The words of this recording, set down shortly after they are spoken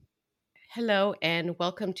Hello and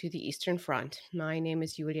welcome to the Eastern Front. My name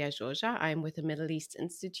is Julia Joja. I'm with the Middle East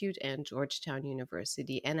Institute and Georgetown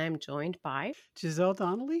University, and I'm joined by Giselle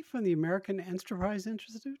Donnelly from the American Enterprise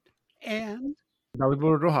Institute, and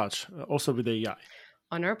Davidzon, also with AI.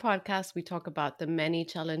 On our podcast, we talk about the many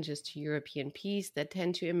challenges to European peace that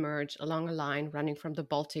tend to emerge along a line running from the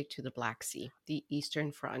Baltic to the Black Sea, the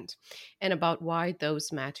Eastern Front, and about why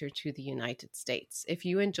those matter to the United States. If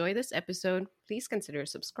you enjoy this episode, please consider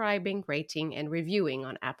subscribing, rating, and reviewing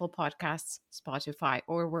on Apple Podcasts, Spotify,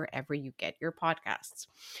 or wherever you get your podcasts.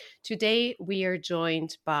 Today, we are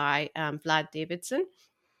joined by Vlad Davidzon,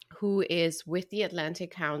 who is with the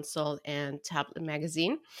Atlantic Council and Tablet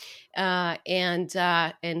Magazine, and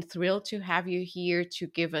thrilled to have you here to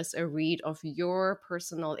give us a read of your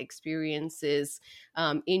personal experiences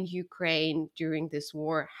in Ukraine during this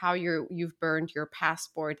war, how you've burned your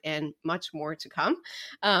passport, and much more to come.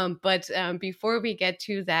 But before we get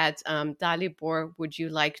to that, Dalibor, would you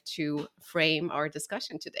like to frame our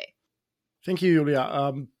discussion today? Thank you,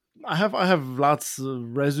 Julia. I have Vlad's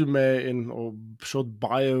resume or short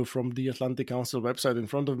bio from the Atlantic Council website in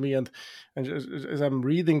front of me, and as I'm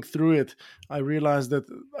reading through it, I realized that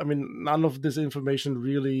none of this information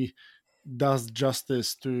really does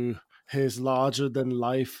justice to his larger than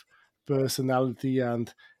life personality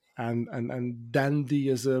and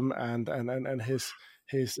dandyism and his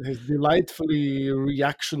delightfully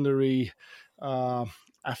reactionary uh,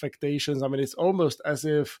 affectations. I mean, it's almost as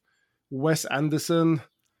if Wes Anderson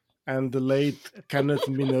and the late Kenneth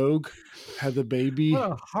Minogue had a baby.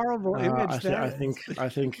 what a horrible image that is. I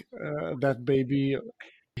think that baby,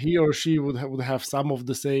 he or she would have some of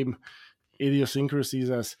the same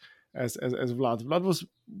idiosyncrasies as Vlad. Vlad was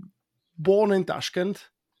born in Tashkent.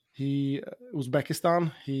 He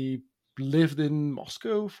Uzbekistan. He lived in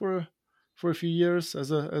Moscow for a few years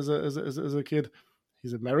as a kid.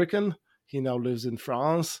 He's American. He now lives in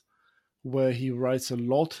France, where he writes a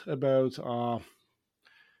lot about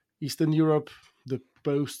Eastern Europe, the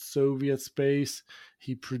post-Soviet space.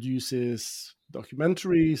 He produces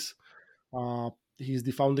documentaries. He's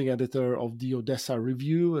the founding editor of the Odessa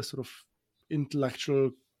Review, a sort of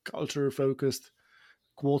intellectual, culture-focused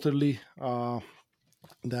quarterly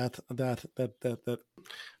that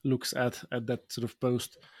looks at that sort of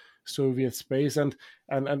post-Soviet space. And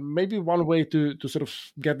maybe one way to sort of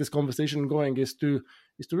get this conversation going is to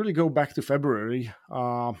really go back to February.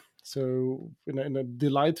 So in a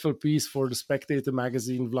delightful piece for the Spectator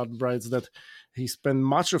magazine, Vlad writes that he spent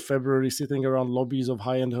much of February sitting around lobbies of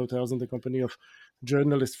high-end hotels in the company of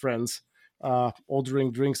journalist friends,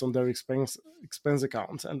 ordering drinks on their expense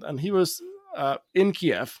accounts. And he was in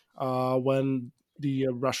Kiev when the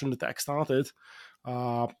Russian attack started.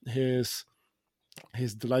 His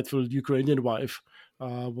delightful Ukrainian wife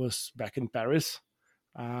was back in Paris,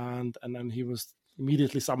 and then he was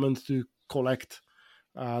immediately summoned to collect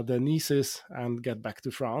their nieces and get back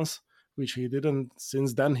to France, which he did. And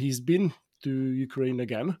since then, he's been to Ukraine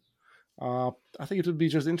again. I think it would be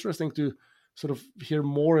just interesting to sort of hear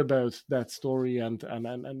more about that story and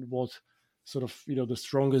what sort of the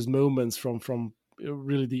strongest moments from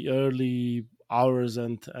really the early hours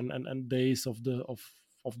and days of the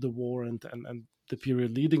war and the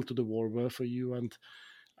period leading to the war were for you, and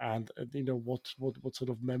what sort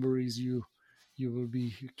of memories you will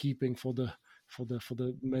be keeping for the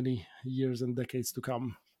many years and decades to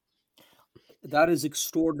come. That is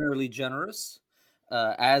extraordinarily generous,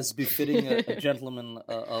 as befitting a gentleman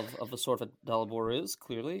of a sort that Dalibor is.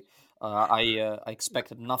 Clearly, I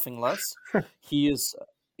expected nothing less. He is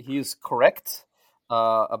correct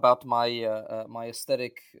about my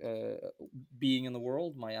aesthetic being in the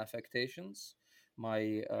world, my affectations,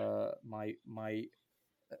 my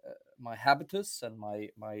my habitus, and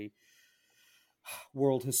my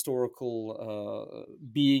world historical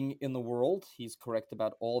being in the world. He's correct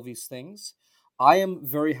about all these things. I am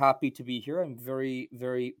very happy to be here. I'm very,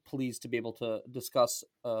 very pleased to be able to discuss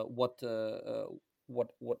what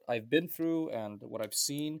I've been through and what I've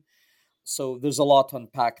seen. So there's a lot to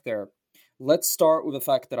unpack there. Let's start with the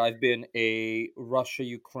fact that I've been a Russia,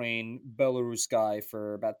 Ukraine, Belarus guy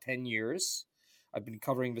for about 10 years. I've been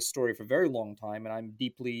covering this story for a very long time, and I'm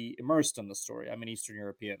deeply immersed in the story. I'm an Eastern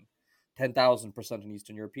European. 10,000% an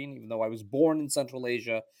Eastern European, even though I was born in Central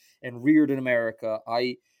Asia and reared in America.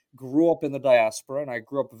 I grew up in the diaspora, and I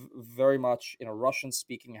grew up very much in a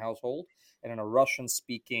Russian-speaking household and in a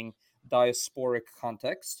Russian-speaking diasporic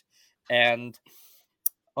context. And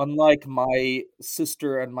unlike my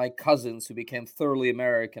sister and my cousins who became thoroughly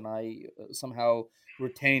American, I somehow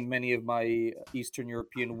retained many of my Eastern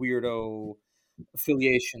European weirdo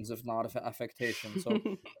affiliations, if not affectation. So,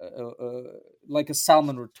 like a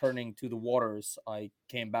salmon returning to the waters, I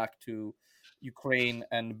came back to Ukraine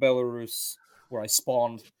and Belarus, where I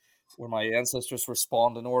spawned, where my ancestors were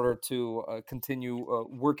spawned, in order to continue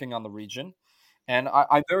working on the region. And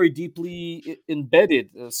I'm very deeply embedded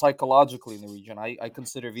psychologically in the region. I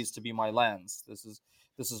consider these to be my lands. This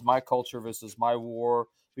is my culture. This is my war.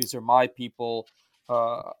 These are my people.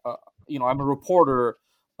 I'm a reporter,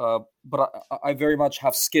 but I very much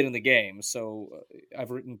have skin in the game. So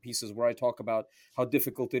I've written pieces where I talk about how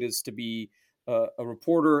difficult it is to be a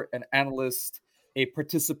reporter, an analyst, a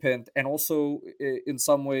participant, and also in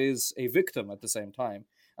some ways a victim at the same time.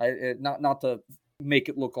 Not to make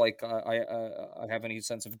it look like I have any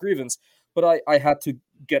sense of grievance, but I had to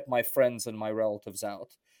get my friends and my relatives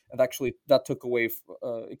out, and actually that took away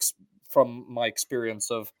from my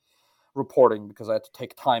experience of reporting, because I had to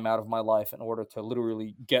take time out of my life in order to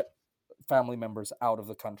literally get family members out of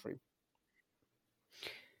the country.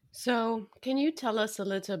 So, can you tell us a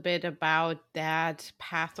little bit about that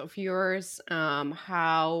path of yours?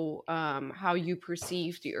 How you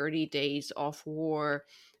perceived the early days of war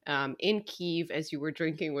in Kiev as you were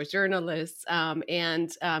drinking with journalists,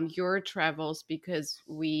 and your travels, because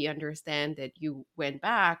we understand that you went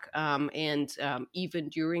back and even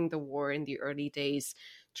during the war in the early days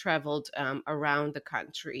traveled around the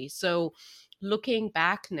country. So, looking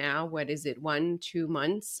back now, what is it, 1, 2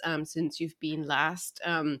 months since you've been last?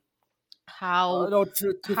 How No,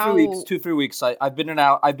 two, 3 weeks. how 2, 3 weeks. I've been in and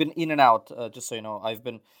out. I've been in and out. Just so you know,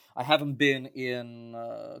 I haven't been in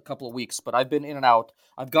a couple of weeks, but I've been in and out.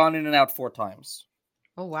 I've gone in and out 4 times.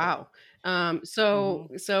 Oh So. wow.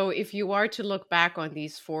 Mhm. So if you are to look back on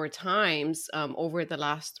these 4 times over the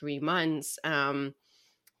last 3 months,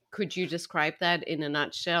 could you describe that in a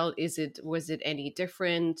nutshell? Was it any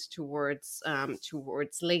different towards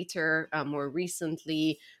later, more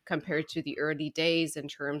recently, compared to the early days in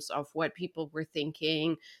terms of what people were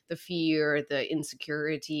thinking, the fear, the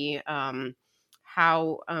insecurity?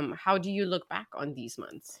 How do you look back on these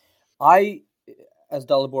months? I, as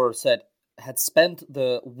Dalibor said, had spent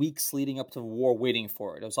the weeks leading up to the war waiting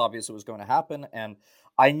for it. It was obvious it was going to happen, and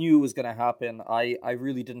I knew it was going to happen. I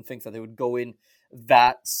really didn't think that they would go in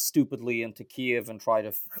that stupidly into Kiev and try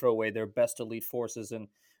to throw away their best elite forces in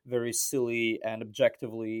very silly and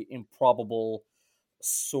objectively improbable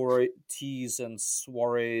sorties and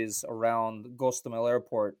soirees around Gostomel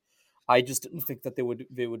Airport. I just didn't think that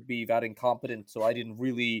they would be that incompetent. So I didn't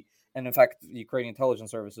really, and in fact, the Ukrainian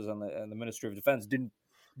intelligence services and the Ministry of Defense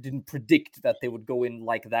didn't predict that they would go in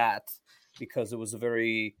like that, because it was a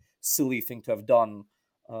very silly thing to have done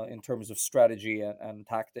in terms of strategy and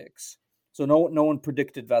tactics. So no one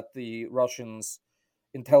predicted that the Russians'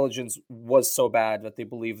 intelligence was so bad that they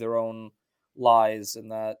believed their own lies, and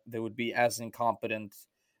that they would be as incompetent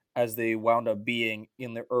as they wound up being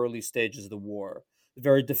in the early stages of the war.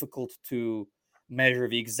 Very difficult to measure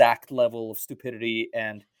the exact level of stupidity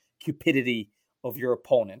and cupidity of your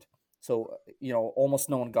opponent. So, almost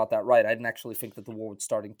no one got that right. I didn't actually think that the war would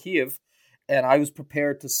start in Kiev, and I was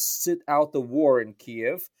prepared to sit out the war in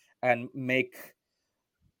Kiev and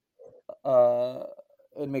uh,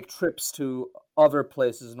 make trips to other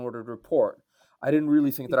places in order to report. I didn't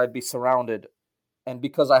really think that I'd be surrounded, and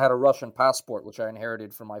because I had a Russian passport, which I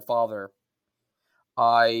inherited from my father,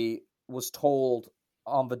 I was told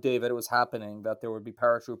on the day that it was happening that there would be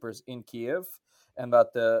paratroopers in Kiev, and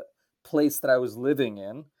that the place that I was living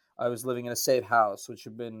in a safe house, which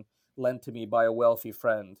had been lent to me by a wealthy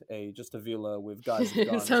friend, just a villa with guys with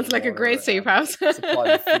guns Sounds and like a water great safe and house.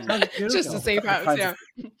 supplied with food. Sounds Just a beautiful. safe The house, kinds of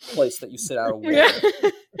yeah. place that you sit out of Yeah.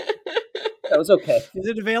 war. That was okay. Is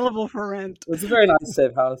it available for rent? It was a very nice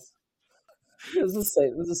safe house. It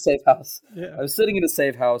was a safe house. Yeah. I was sitting in a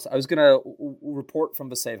safe house. I was gonna report from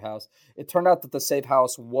the safe house. It turned out that the safe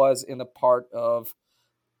house was in a part of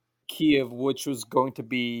Kiev which was going to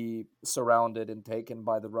be surrounded and taken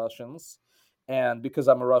by the Russians. And because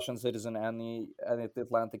I'm a Russian citizen, and the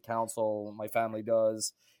Atlantic Council, my family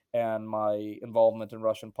does, and my involvement in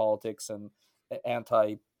Russian politics and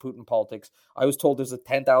anti-Putin politics, I was told there's a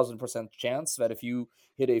 10,000% chance that if you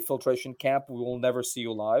hit a filtration camp, we will never see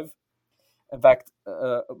you alive. In fact,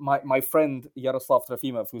 my friend Yaroslav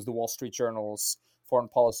Trofimov, who's the Wall Street Journal's foreign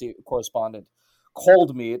policy correspondent,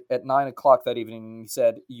 called me at 9 o'clock that evening. He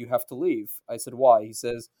said, "You have to leave." I said, "Why?" He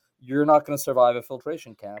says, "You're not going to survive a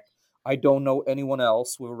filtration camp. I don't know anyone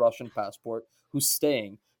else with a Russian passport who's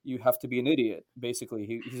staying. You have to be an idiot." Basically,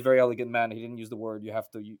 he's a very elegant man. He didn't use the word "you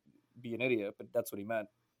have to be an idiot," but that's what he meant.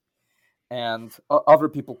 And other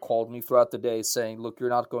people called me throughout the day saying, "Look, you're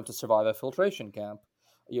not going to survive a filtration camp.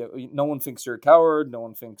 No one thinks you're a coward. No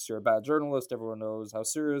one thinks you're a bad journalist. Everyone knows how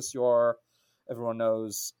serious you are. Everyone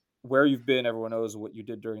knows where you've been. Everyone knows what you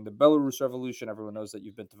did during the Belarus Revolution. Everyone knows that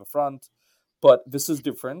you've been to the front. But this is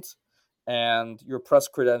different, and your press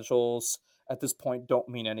credentials at this point don't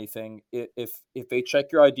mean anything. If they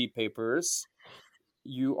check your ID papers,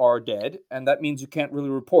 you are dead, and that means you can't really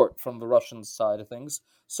report from the Russian side of things.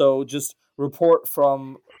 So just report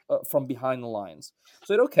from behind the lines.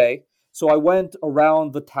 So okay. So I went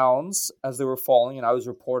around the towns as they were falling, and I was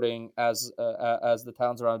reporting as the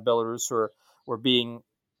towns around Belarus were being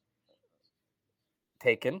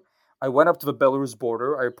taken. I went up to the Belarus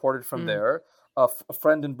border. I reported from there. A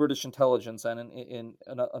friend in British intelligence and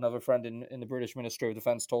another friend in the British Ministry of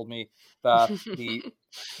Defense told me that the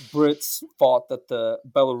Brits thought that the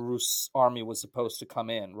Belarus army was supposed to come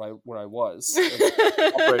in right where I was,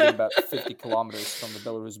 operating about 50 kilometers from the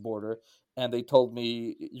Belarus border, and they told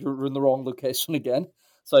me you're in the wrong location again.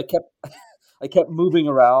 So I kept moving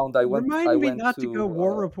around. I Remind me went not to go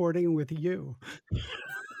war to reporting with you.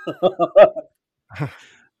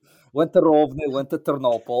 went to Rovne, went to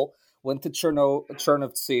Ternopil, went to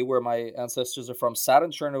Chernovtsi, where my ancestors are from. Sat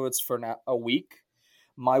in Chernovitz for a week.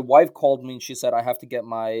 My wife called me and she said I have to get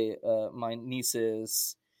my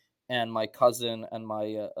nieces and my cousin and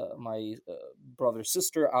my brother's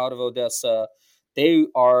sister out of Odessa. They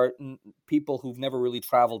are people who've never really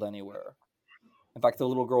traveled anywhere. In fact, the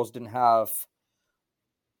little girls didn't have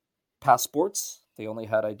passports; they only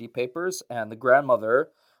had ID papers, and the grandmother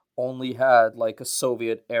only had like a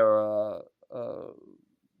Soviet era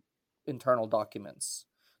internal documents.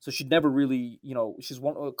 So she'd never really, she's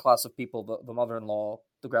one class of people, the mother-in-law,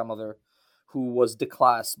 the grandmother, who was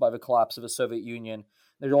declassed by the collapse of the Soviet Union.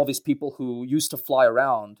 There's all these people who used to fly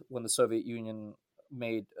around when the Soviet Union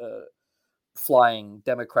made flying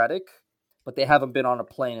democratic, but they haven't been on a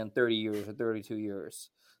plane in 30 years or 32 years.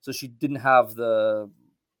 So she didn't have the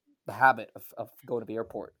habit of going to the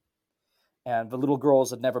airport. And the little girls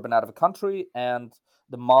had never been out of the country, and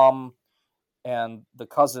the mom and the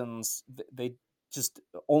cousins, they just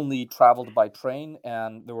only traveled by train,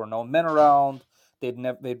 and there were no men around.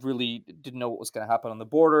 They'd really didn't know what was going to happen on the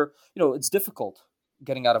border. It's difficult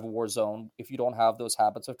getting out of a war zone if you don't have those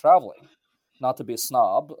habits of traveling. Not to be a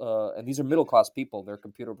snob, and these are middle class people. They're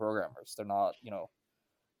computer programmers. They're not,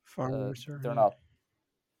 Farmers or they're not.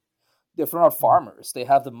 If they're not farmers, they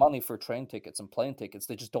have the money for train tickets and plane tickets.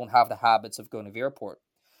 They just don't have the habits of going to the airport.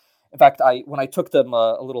 In fact, when I took them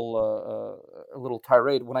a little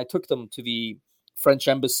tirade, when I took them to the French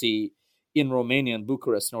embassy in Romania in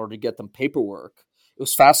Bucharest in order to get them paperwork, it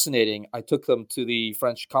was fascinating. I took them to the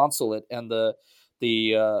French consulate, and the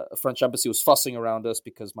French embassy was fussing around us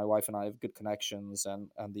because my wife and I have good connections,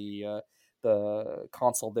 and the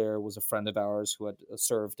consul there was a friend of ours who had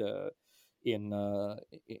served in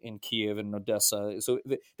Kiev and Odessa. So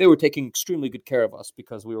they were taking extremely good care of us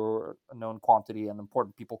because we were a known quantity, and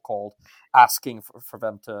important people called asking for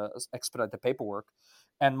them to expedite the paperwork.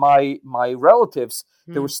 And my relatives,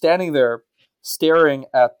 they were standing there staring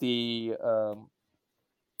at the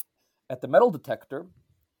metal detector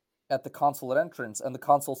at the consulate entrance, and the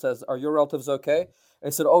consul says, "Are your relatives okay?" I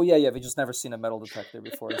said, "Oh yeah, they just never seen a metal detector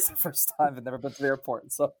before. It's the first time. They've never been to the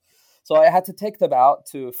airport." So I had to take them out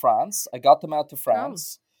to France. I got them out to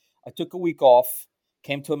France. Oh. I took a week off,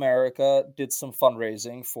 came to America, did some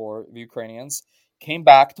fundraising for the Ukrainians, came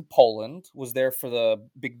back to Poland, was there for the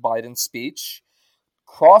big Biden speech,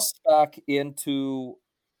 crossed back into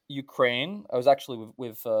Ukraine. I was actually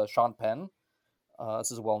with Sean Penn.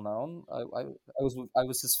 This is well known. I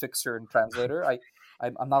was his fixer and translator.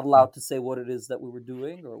 I'm not allowed to say what it is that we were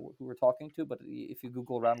doing or who we were talking to, but if you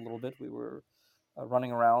Google around a little bit, we were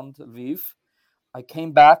running around Lviv. I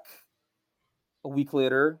came back a week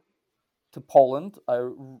later to Poland. I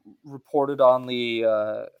reported on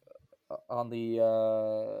the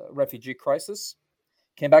refugee crisis.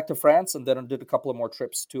 Came back to France, and then did a couple of more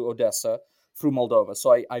trips to Odessa through Moldova.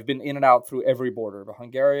 So I've been in and out through every border: the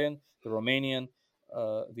Hungarian, the Romanian,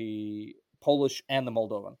 the Polish, and the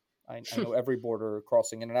Moldovan. I know every border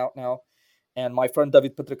crossing in and out now. And my friend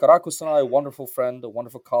David Petrikarakus and I, a wonderful friend, a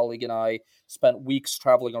wonderful colleague, and I spent weeks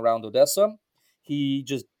traveling around Odessa. He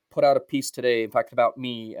just put out a piece today, in fact, about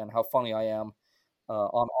me and how funny I am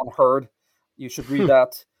on Herd. You should read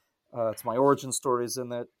that. It's my origin stories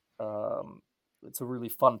in it. It's a really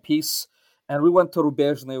fun piece. And we went to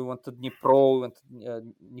Rubezhny, we went to Dnipro, we went to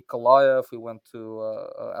Nikolaev, we went to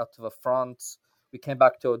out to the front. We came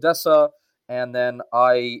back to Odessa, and then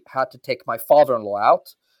I had to take my father-in-law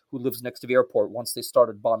out, who lives next to the airport, once they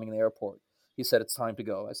started bombing the airport. He said, "It's time to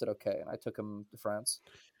go." I said, "Okay," and I took him to France.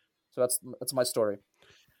 So that's my story.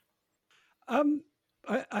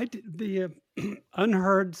 The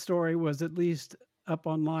Unheard story was at least up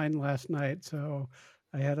online last night, so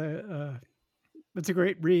I had it's a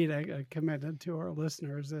great read. I commend it to our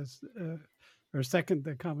listeners as or second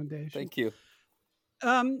the commendation. Thank you.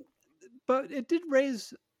 But it did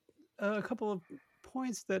raise a couple of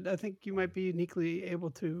points that I think you might be uniquely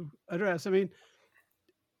able to address. I mean,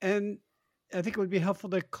 and I think it would be helpful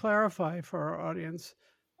to clarify for our audience.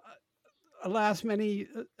 Alas, many,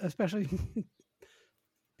 especially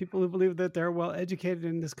people who believe that they're well educated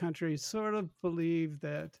in this country, sort of believe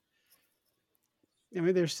that. I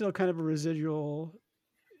mean, there's still kind of a residual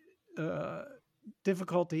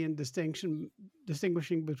difficulty in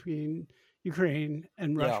distinguishing between Ukraine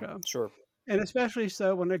and Russia. Yeah, sure. And especially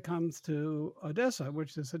so when it comes to Odessa,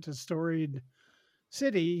 which is such a storied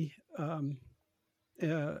city of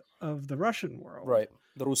the Russian world. Right.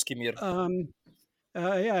 The Ruski Mir.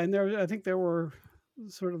 Yeah, and I think there were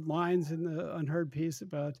sort of lines in the Unheard piece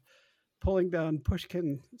about pulling down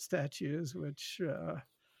Pushkin statues, which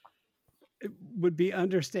it would be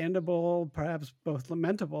understandable, perhaps both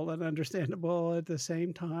lamentable and understandable at the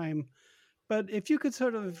same time. But if you could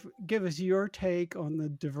sort of give us your take on the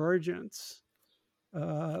divergence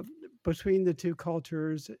between the two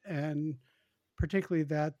cultures, and particularly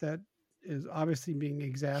that is obviously being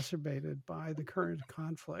exacerbated by the current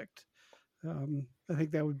conflict, I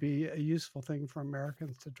think that would be a useful thing for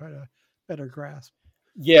Americans to try to better grasp.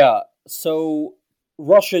 Yeah. So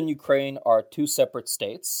Russia and Ukraine are two separate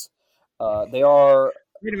states. They are.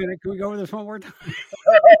 Wait a minute. Can we go over this one more time?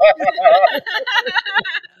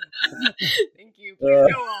 Thank you.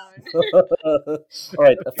 Please go on. All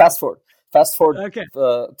right. Fast forward. Okay.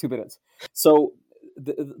 2 minutes. So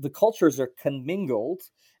the cultures are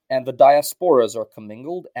commingled, and the diasporas are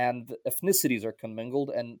commingled, and the ethnicities are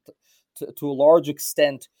commingled, and to a large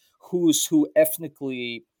extent, who's who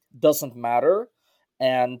ethnically doesn't matter.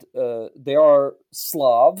 And they are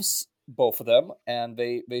Slavs, both of them, and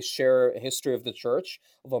they share a history of the church,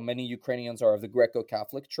 although many Ukrainians are of the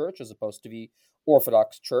Greco-Catholic Church as opposed to the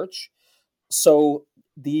Orthodox Church. So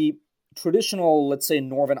the traditional, let's say,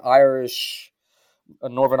 Northern Ireland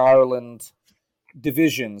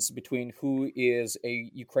divisions between who is a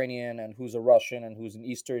Ukrainian and who's a Russian and who's an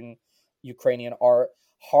Eastern Ukrainian are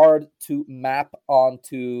hard to map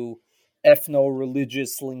onto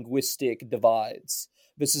ethno-religious linguistic divides.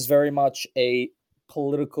 This is very much a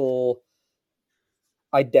political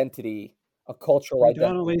identity, a cultural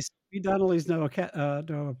identity. We Donnellys know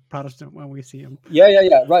a Protestant when we see him. Yeah,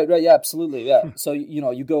 right, yeah, absolutely, yeah. So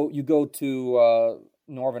you go to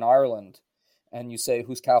Northern Ireland, and you say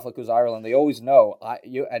who's Catholic, who's Ireland. They always know.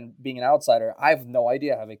 And being an outsider, I have no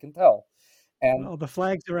idea how they can tell. And the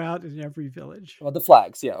flags are out in every village. Well, the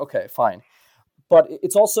flags, yeah, okay, fine. But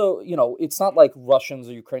it's also, it's not like Russians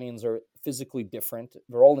or Ukrainians are physically different.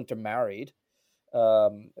 They're all intermarried.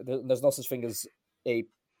 There's no such thing as a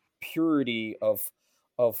purity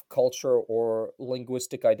of culture or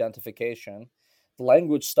linguistic identification. The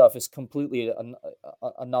language stuff is completely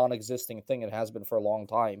a non-existing thing. It has been for a long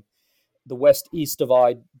time. The West-East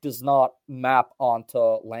divide does not map onto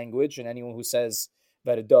language, and anyone who says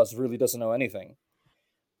that it does really doesn't know anything.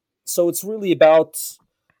 So it's really about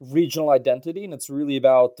regional identity, and it's really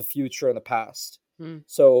about the future and the past.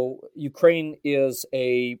 So Ukraine is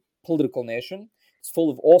a political nation. It's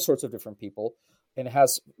full of all sorts of different people, and it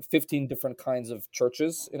has 15 different kinds of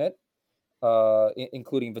churches in it,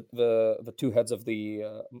 including the two heads of the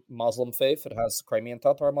Muslim faith. It has Crimean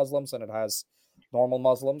Tatar Muslims, and it has normal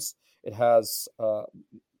Muslims. It has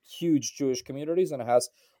huge Jewish communities, and it has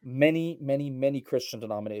many, many, many Christian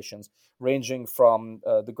denominations, ranging from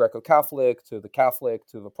the Greco-Catholic to the Catholic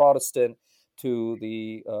to the Protestant to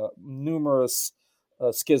the numerous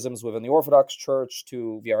schisms within the Orthodox Church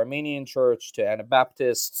to the Armenian Church to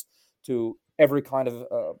Anabaptists to every kind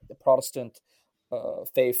of Protestant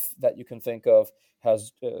faith that you can think of.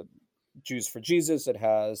 Has Jews for Jesus. It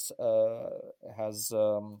has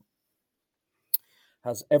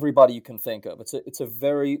everybody you can think of. It's a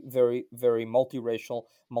very, very, very multiracial,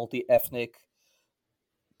 multi-ethnic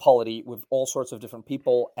polity with all sorts of different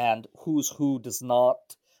people, and who's who does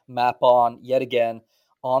not map on, yet again,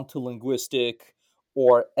 onto linguistic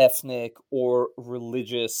or ethnic or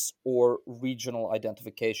religious or regional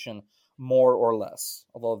identification, more or less,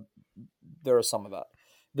 although there is some of that.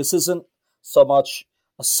 This isn't so much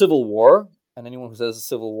a civil war, and anyone who says a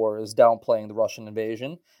civil war is downplaying the Russian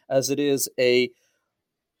invasion, as it is a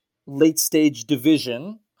late-stage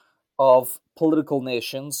division of political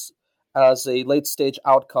nations as a late-stage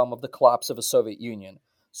outcome of the collapse of the Soviet Union.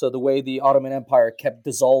 So the way the Ottoman Empire kept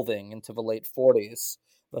dissolving into the late 40s,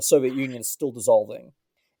 the Soviet Union is still dissolving.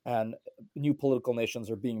 and new political nations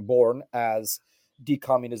are being born as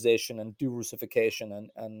decommunization and de-Russification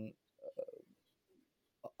and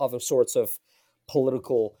other sorts of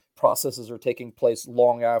political processes are taking place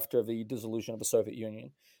long after the dissolution of the Soviet Union.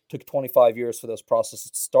 It took 25 years for those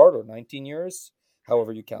processes to start, or 19 years,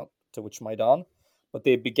 however you count, to which Maidan. But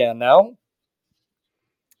they began now.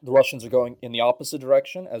 The Russians are going in the opposite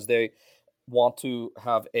direction as they want to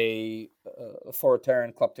have a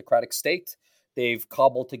authoritarian kleptocratic state. They've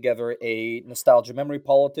cobbled together a nostalgia memory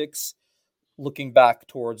politics, looking back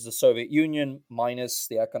towards the Soviet Union minus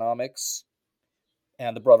the economics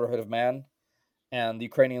and the brotherhood of man. And the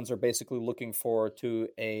Ukrainians are basically looking forward to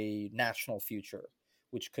a national future,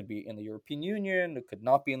 which could be in the European Union, it could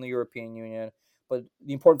not be in the European Union. But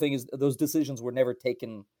the important thing is those decisions were never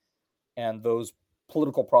taken, and those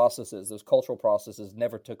political processes, those cultural processes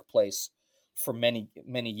never took place for many,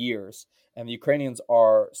 many years. And the Ukrainians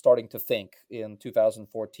are starting to think in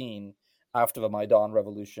 2014, after the Maidan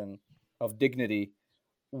revolution, of dignity.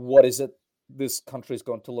 What is it this country is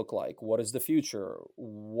going to look like? What is the future?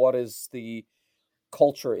 What is the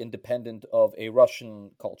culture independent of a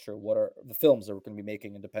Russian culture? What are the films that we're going to be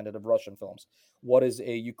making independent of Russian films? What is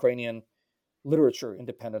a Ukrainian literature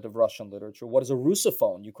independent of Russian literature? What is a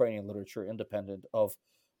Russophone Ukrainian literature independent of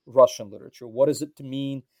Russian literature? What does it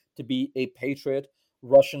mean to be a patriot,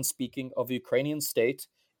 Russian speaking, of the Ukrainian state,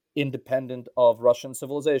 independent of Russian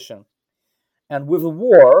civilization? And with the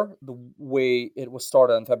war, the way it was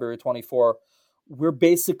started on February 24, we're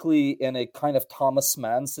basically in a kind of Thomas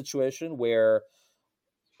Mann situation where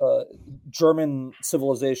German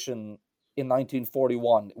civilization in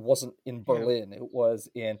 1941, it wasn't in Berlin, it was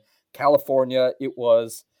in California, it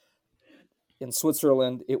was in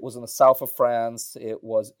Switzerland, it was in the south of France, it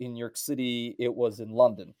was in New York City, it was in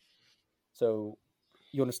London. So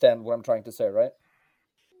you understand what I'm trying to say, right?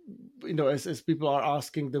 As people are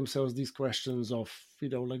asking themselves these questions of,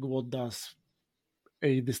 like, what does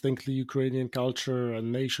a distinctly Ukrainian culture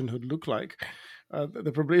and nationhood look like?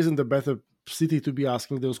 There probably isn't a better city to be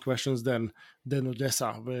asking those questions than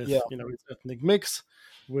Odessa, with its ethnic mix,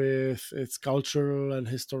 with its cultural and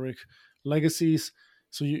historic legacies.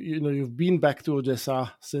 So you've been back to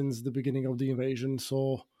Odessa since the beginning of the invasion.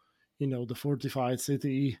 So the fortified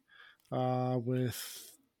city with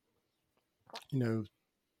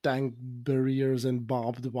tank barriers and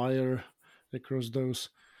barbed wire across those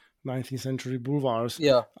 19th century boulevards.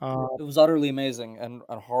 Yeah, it was utterly amazing and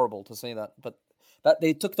horrible to say that, but that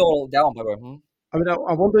they took it all down, by the way. I mean,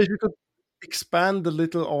 I wonder if you could expand a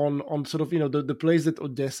little on sort of the place that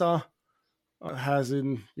Odessa has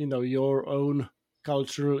in your own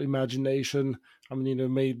cultural imagination. I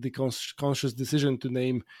mean, made the conscious decision to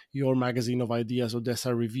name your magazine of ideas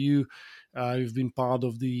Odessa Review. You've been part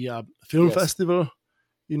of the film festival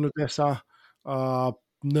in Odessa,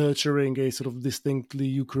 nurturing a sort of distinctly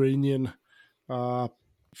Ukrainian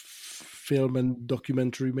film and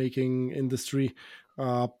documentary making industry.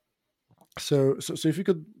 So if you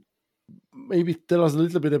could maybe tell us a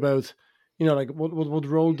little bit about, like what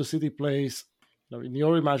role the city plays, in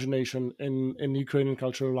your imagination in Ukrainian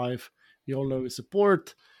cultural life. We all know it's a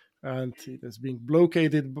port, and it is being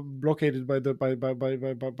blockaded by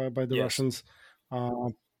the Russians.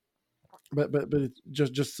 But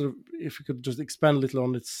just sort of, if you could just expand a little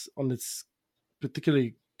on its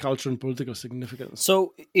particularly cultural and political significance.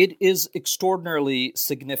 So it is extraordinarily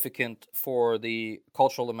significant for the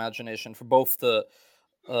cultural imagination for both the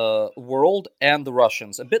world and the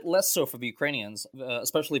Russians. A bit less so for the Ukrainians,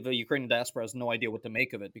 especially the Ukrainian diaspora has no idea what to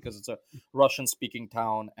make of it because it's a Russian-speaking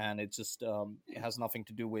town and it just it has nothing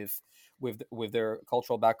to do with their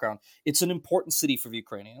cultural background. It's an important city for the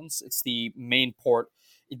Ukrainians. It's the main port.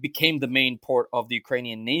 It became the main port of the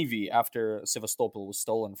Ukrainian Navy after Sevastopol was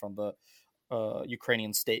stolen from the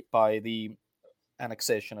Ukrainian state by the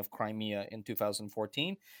annexation of Crimea in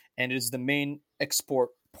 2014, and it is the main export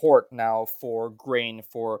port now for grain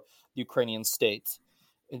for the Ukrainian state.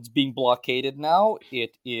 It's being blockaded now.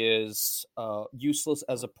 It is useless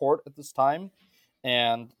as a port at this time,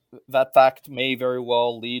 and that fact may very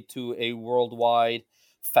well lead to a worldwide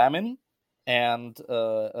famine and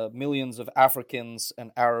millions of Africans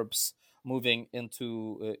and Arabs moving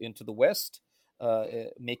into the West,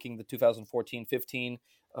 making the 2014-15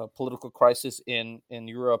 political crisis in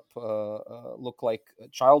Europe look like a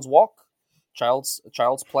child's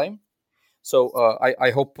play. So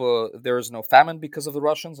I hope there is no famine because of the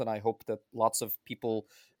Russians, and I hope that lots of people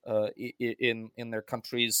in their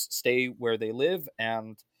countries stay where they live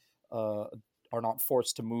and are not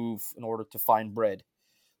forced to move in order to find bread.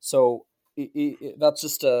 So that's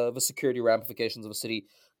just the security ramifications of a city.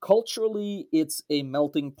 Culturally, it's a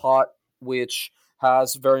melting pot which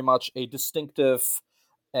has very much a distinctive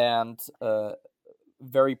and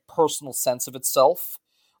very personal sense of itself,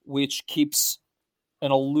 which keeps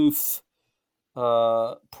an aloof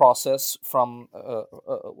process from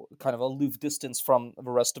kind of aloof distance from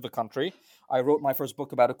the rest of the country. I wrote my first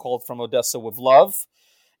book about it called From Odessa with Love.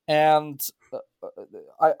 And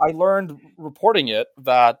I learned reporting it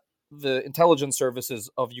that the intelligence services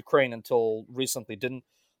of Ukraine until recently didn't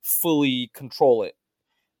fully control it.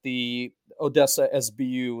 The Odessa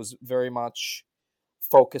SBU was very much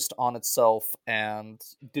focused on itself and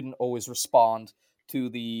didn't always respond to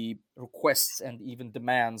the requests and even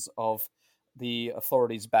demands of the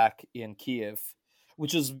authorities back in Kiev,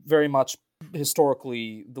 which is very much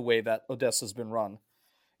historically the way that Odessa has been run.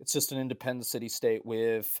 It's just an independent city-state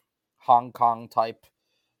with Hong Kong type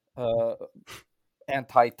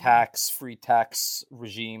anti-tax, free tax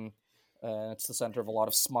regime. It's the center of a lot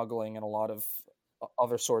of smuggling and a lot of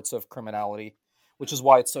other sorts of criminality, which is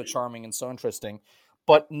why it's so charming and so interesting.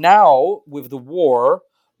 But now, with the war,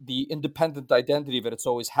 the independent identity that it's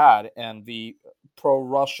always had and the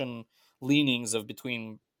pro-Russian leanings of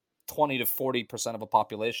between 20 to 40% of a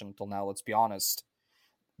population until now, let's be honest,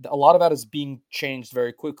 a lot of that is being changed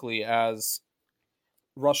very quickly as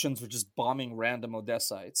Russians were just bombing random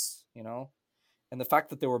Odessites, And the fact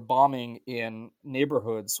that they were bombing in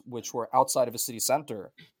neighborhoods which were outside of a city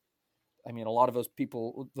center, I mean, a lot of those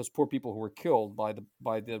poor people who were killed by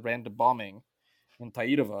the random bombing in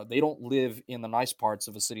Tairova, they don't live in the nice parts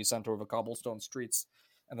of a city center with the cobblestone streets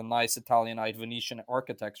and the nice Italianate Venetian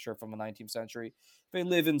architecture from the 19th century. They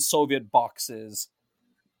live in Soviet boxes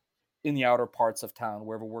in the outer parts of town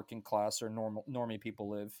where the working class or normie people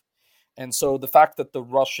live. And so the fact that the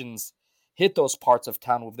Russians hit those parts of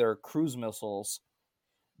town with their cruise missiles,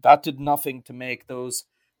 that did nothing to make those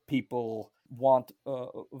people want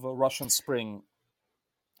the Russian spring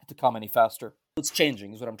to come any faster. It's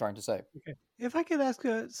changing, is what I'm trying to say. Okay. If I could ask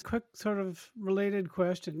a quick sort of related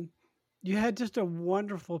question. You had just a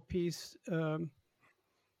wonderful piece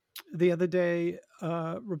the other day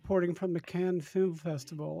reporting from the Cannes Film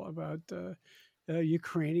Festival about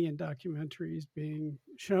Ukrainian documentaries being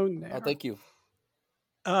shown there. Oh, thank you.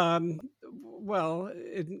 Well,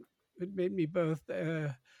 it made me both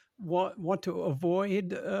want to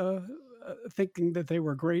avoid thinking that they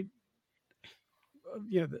were great.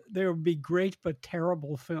 There would be great but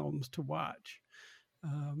terrible films to watch.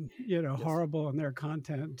 Yes. Horrible in their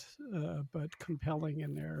content, but compelling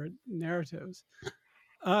in their narratives.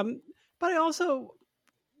 But I also,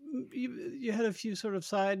 you had a few sort of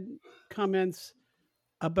side comments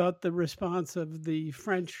about the response of the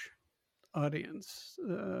French audience.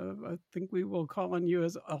 I think we will call on you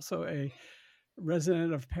as also a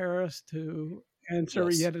resident of Paris to answer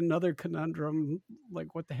yet another conundrum,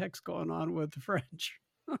 like what the heck's going on with the French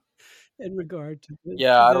in regard to this,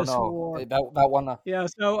 I don't know war. That one. Yeah,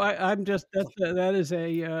 so I'm just that is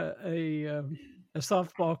a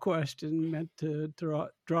softball question meant to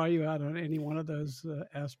draw you out on any one of those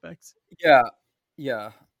aspects.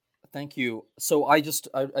 Yeah. Thank you. So I just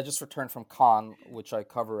returned from Cannes, which I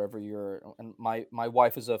cover every year, and my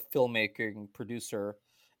wife is a filmmaking producer,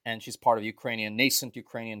 and she's part of nascent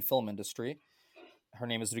Ukrainian film industry. Her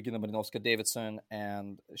name is Regina Davidzon,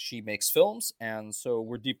 and she makes films, and so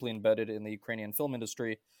we're deeply embedded in the Ukrainian film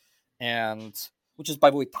industry, and which is, by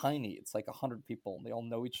the way, tiny. It's like 100 people. They all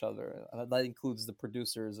know each other. And that includes the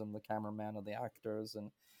producers and the cameraman and the actors,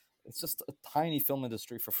 and it's just a tiny film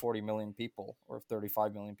industry for 40 million people or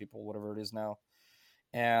 35 million people, whatever it is now.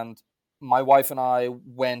 And my wife and I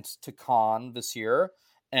went to Cannes this year,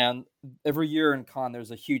 and every year in Cannes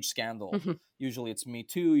there's a huge scandal. Mm-hmm. Usually it's Me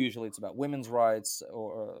Too, usually it's about women's rights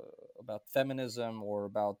or about feminism or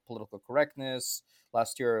about political correctness.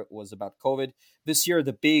 Last year it was about COVID. This year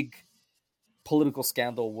the big political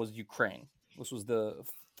scandal was Ukraine. This was the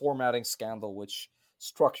formatting scandal which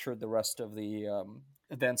structured the rest of the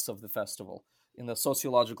events of the festival. In the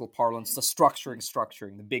sociological parlance, the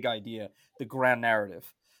structuring, the big idea, the grand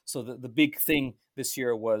narrative. So the big thing this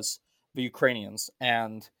year was the Ukrainians.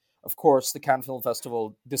 And of course, the Cannes Film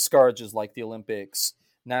Festival discourages, like the Olympics,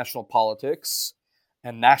 national politics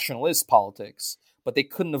and nationalist politics. But they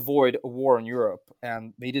couldn't avoid a war in Europe,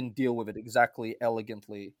 and they didn't deal with it exactly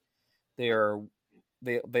elegantly. They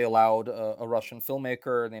allowed a Russian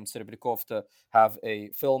filmmaker named Serebryakov to have a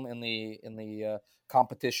film in the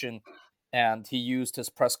competition, and he used his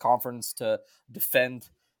press conference to defend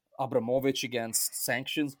Abramovich against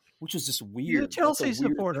sanctions, which is just weird. You're a Chelsea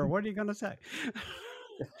supporter. What are you going to say?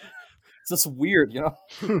 It's just weird,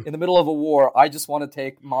 In the middle of a war, I just want to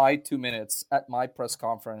take my 2 minutes at my press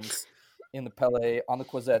conference in the Palais on the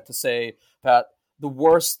Croisette to say that the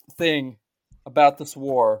worst thing about this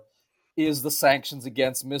war is the sanctions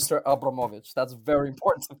against Mr. Abramovich. That's very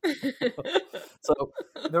important. So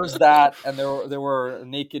there's that, and there were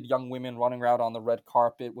naked young women running around on the red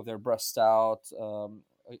carpet with their breasts out,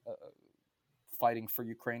 fighting for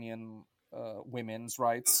Ukrainian women's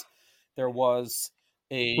rights. There was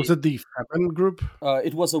Was a it the Famine group?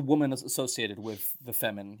 it was a woman associated with the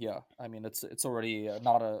Femin. Yeah, I mean it's already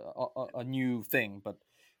not a new thing, but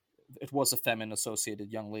it was a Femin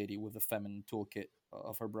associated young lady with a Femin toolkit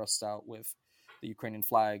of her breasts out with the Ukrainian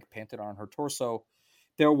flag painted on her torso.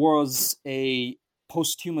 There was a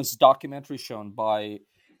posthumous documentary shown by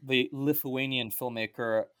the Lithuanian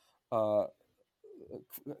filmmaker. Uh,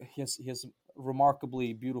 his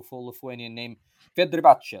remarkably beautiful Lithuanian name,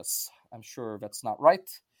 Vedribačius. I'm sure that's not right.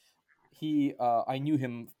 I knew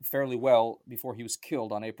him fairly well before he was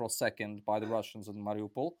killed on April 2nd by the Russians in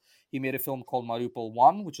Mariupol. He made a film called Mariupol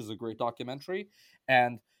 1, which is a great documentary,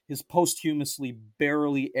 and his posthumously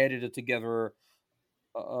barely edited together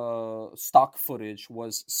stock footage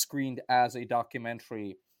was screened as a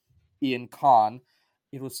documentary in Cannes.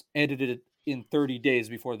 It was edited in 30 days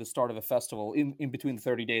before the start of a festival, in between the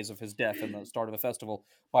 30 days of his death and the start of a festival,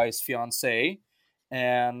 by his fiancée.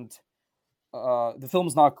 And the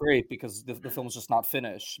film's not great because the film's just not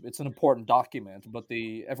finished. It's an important document, but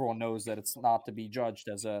everyone knows that it's not to be judged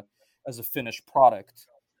as a finished product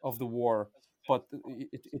of the war. But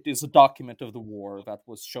it is a document of the war that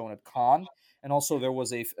was shown at Cannes. And also there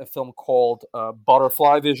was a film called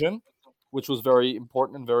Butterfly Vision, which was very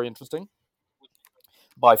important and very interesting,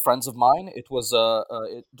 by friends of mine. It was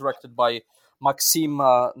directed by Maxim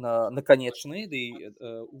Nakoniechny,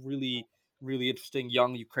 the really, really interesting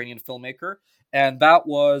young Ukrainian filmmaker. And that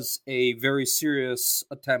was a very serious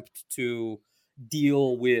attempt to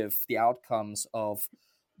deal with the outcomes of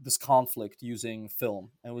this conflict using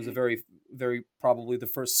film. And it was a very, very probably the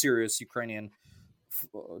first serious Ukrainian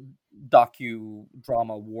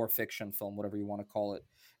docu-drama war fiction film, whatever you want to call it.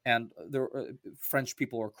 And there French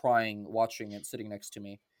people are crying watching it, sitting next to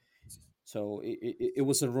me. So it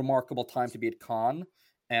was a remarkable time to be at Cannes,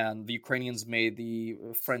 and the Ukrainians made the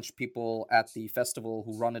French people at the festival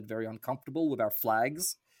who run it very uncomfortable with our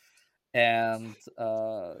flags. And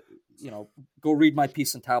go read my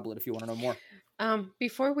piece in Tablet if you want to know more.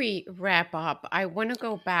 Before we wrap up, I want to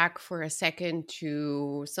go back for a second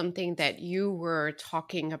to something that you were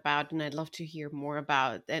talking about, and I'd love to hear more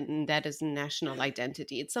about, and that is national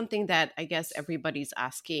identity. It's something that I guess everybody's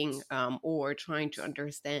asking or trying to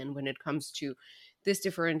understand when it comes to this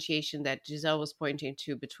differentiation that Giselle was pointing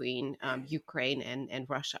to between Ukraine and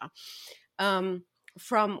Russia.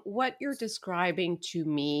 From what you're describing to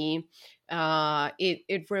me,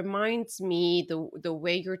 it reminds me the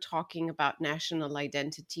way you're talking about national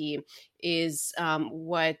identity is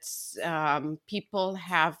what people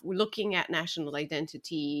have looking at national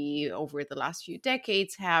identity over the last few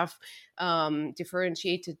decades have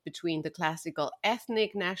differentiated between the classical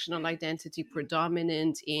ethnic national identity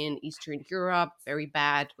predominant in Eastern Europe, very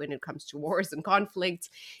bad when it comes to wars and conflicts,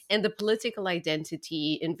 and the political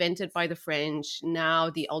identity invented by the French. Now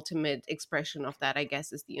the ultimate expression of that, I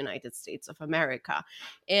guess, is the United States of America.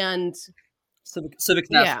 And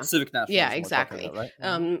civic nationalism. Yeah, exactly. About,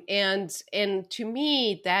 right? And to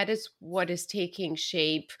me, that is what is taking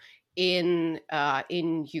shape in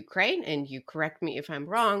Ukraine. And you correct me if I'm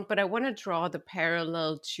wrong, but I want to draw the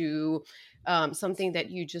parallel to something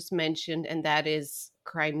that you just mentioned, and that is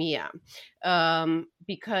Crimea,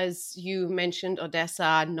 because you mentioned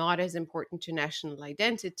Odessa, not as important to national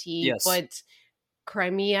identity, yes. but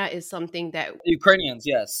Crimea is something that the Ukrainians,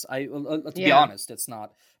 yes. To be honest, it's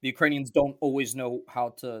not. The Ukrainians don't always know how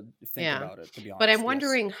to think about it, to be honest. But I'm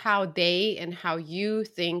wondering how they and how you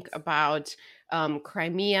think about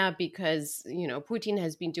Crimea, because, Putin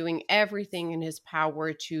has been doing everything in his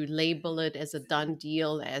power to label it as a done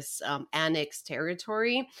deal, as annexed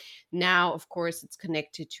territory. Now, of course, it's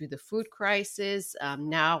connected to the food crisis.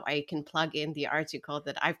 Now I can plug in the article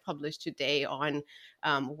that I've published today on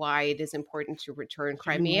why it is important to return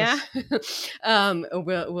Crimea.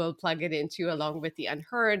 We'll plug it into along with the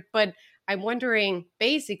Unheard. But I'm wondering,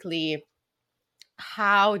 basically,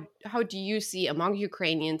 how do you see among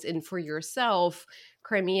Ukrainians and for yourself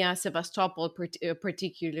Crimea, Sevastopol,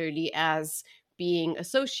 particularly as being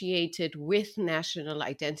associated with national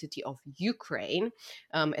identity of Ukraine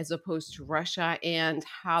as opposed to Russia, and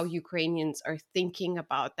how Ukrainians are thinking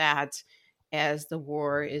about that as the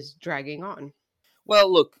war is dragging on?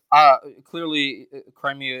 Well, look, clearly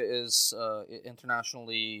Crimea is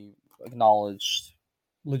internationally acknowledged,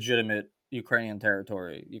 legitimate Ukrainian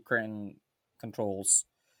territory. Ukraine controls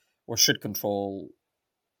or should control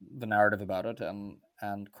the narrative about it, and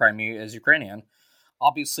and Crimea is Ukrainian.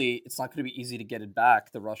 Obviously, it's not going to be easy to get it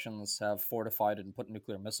back. The Russians have fortified it and put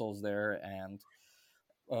nuclear missiles there and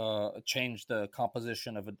changed the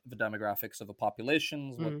composition of the demographics of the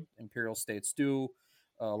populations, what imperial states do.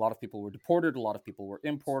 A lot of people were deported, a lot of people were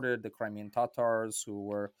imported. The Crimean Tatars, who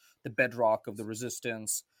were the bedrock of the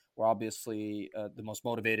resistance, were obviously the most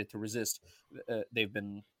motivated to resist. They've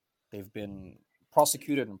been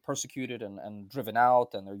prosecuted and persecuted and driven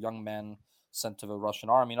out, and their young men sent to the Russian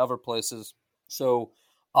army and other places. So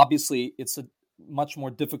obviously, it's a much more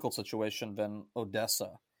difficult situation than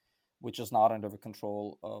Odessa, which is not under the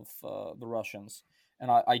control of the Russians.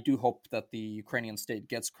 And I do hope that the Ukrainian state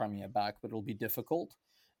gets Crimea back, but it'll be difficult.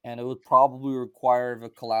 And it would probably require the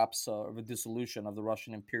collapse or the dissolution of the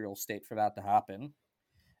Russian imperial state for that to happen.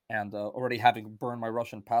 And already having burned my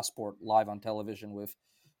Russian passport live on television with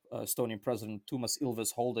Estonian President Tuomas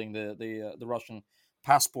Ilves holding the Russian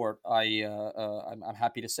passport, I'm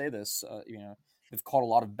happy to say this. They've caught a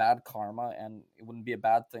lot of bad karma, and it wouldn't be a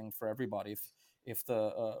bad thing for everybody if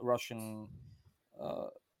the Russian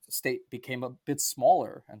state became a bit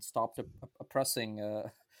smaller and stopped oppressing.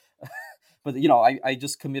 But I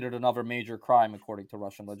just committed another major crime according to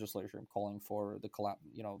Russian legislation, calling for the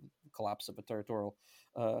collapse of the territorial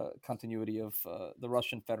continuity of the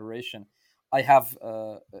Russian Federation. I have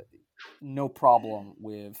no problem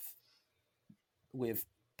with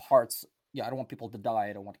parts. Yeah, I don't want people to die.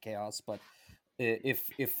 I don't want chaos. But if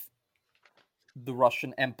the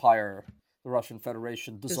Russian Empire, the Russian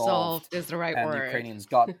Federation dissolved is the right and word. the Ukrainians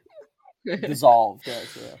got dissolved,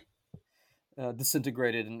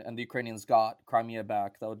 disintegrated, and the Ukrainians got Crimea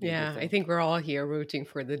back, that would be a good thing. I think we're all here rooting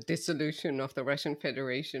for the dissolution of the Russian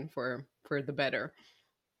Federation for the better.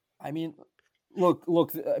 I mean, look.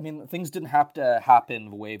 I mean, things didn't have to happen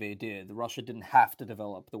the way they did. Russia didn't have to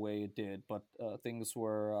develop the way it did, but things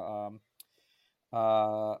were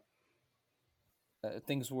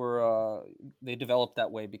they developed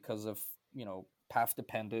that way because of path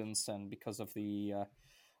dependence and because of the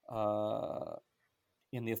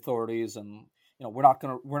in the authorities, and we're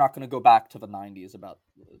not gonna go back to the 90s to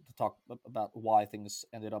talk about why things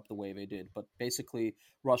ended up the way they did. But basically,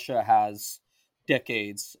 Russia has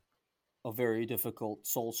decades of very difficult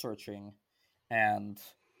soul searching and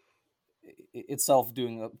itself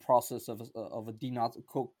doing a process of a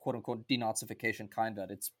quote unquote denazification, kind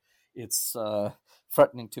that it's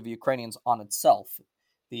threatening to the Ukrainians on itself.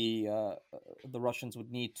 The Russians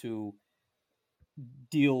would need to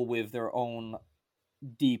deal with their own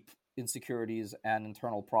deep insecurities and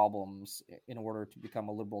internal problems in order to become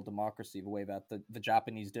a liberal democracy, the way that the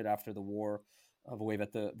Japanese did after the war, the way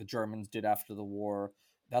that the Germans did after the war.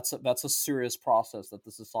 That's a serious process that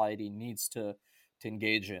the society needs to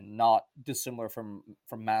engage in, not dissimilar from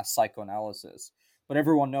mass psychoanalysis. But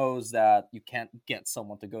everyone knows that you can't get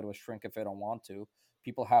someone to go to a shrink if they don't want to.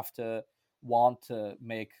 People have to want to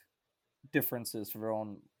make differences for their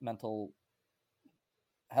own mental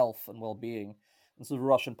health and well-being. And so the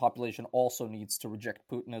Russian population also needs to reject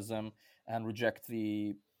Putinism and reject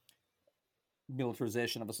the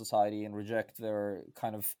militarization of a society and reject their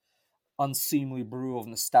kind of unseemly brew of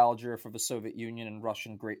nostalgia for the Soviet Union and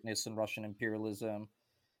Russian greatness and Russian imperialism.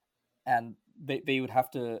 And they would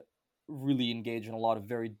have to really engage in a lot of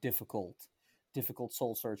very difficult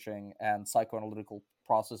soul searching and psychoanalytical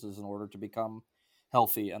processes in order to become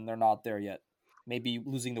healthy, and they're not there yet. Maybe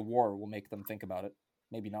losing the war will make them think about it.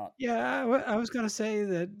 Maybe not. Yeah, I was going to say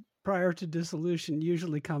that prior to dissolution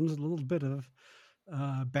usually comes a little bit of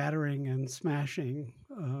battering and smashing.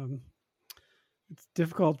 It's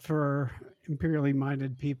difficult for imperially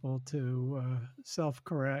minded people to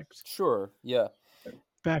self-correct. Sure, yeah.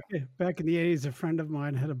 Back in the 80s, a friend of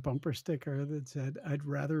mine had a bumper sticker that said, "I'd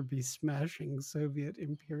rather be smashing Soviet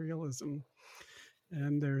imperialism."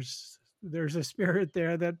 And there's a spirit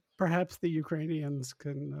there that perhaps the Ukrainians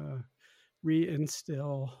can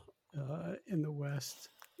reinstill in the West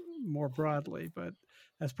more broadly, but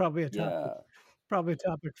that's probably a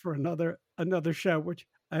topic for another show, which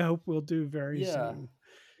I hope we'll do very soon.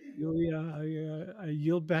 Julia, I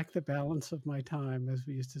yield back the balance of my time, as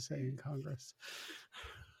we used to say in Congress.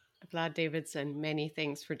 Vlad, Davidzon, many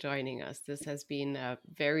thanks for joining us. This has been a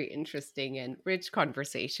very interesting and rich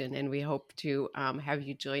conversation, and we hope to have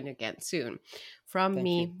you join again soon. From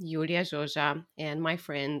me, Julia Joja, and my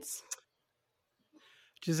friends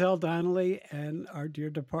Giselle Donnelly and our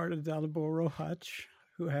dear departed Dalibor Rohach,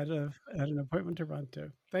 who had an appointment to run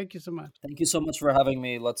to. Thank you so much. Thank you so much for having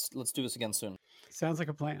me. Let's do this again soon. Sounds like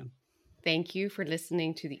a plan. Thank you for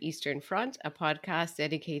listening to the Eastern Front, a podcast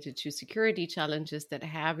dedicated to security challenges that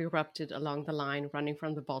have erupted along the line running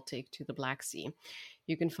from the Baltic to the Black Sea.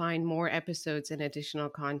 You can find more episodes and additional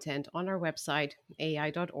content on our website,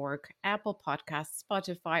 ai.org, Apple Podcasts,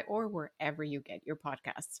 Spotify, or wherever you get your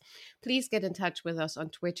podcasts. Please get in touch with us on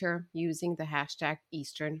Twitter using the hashtag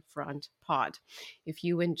EasternFrontPod. If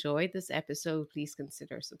you enjoyed this episode, please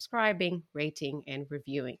consider subscribing, rating, and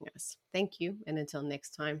reviewing us. Thank you, and until next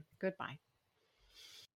time, goodbye.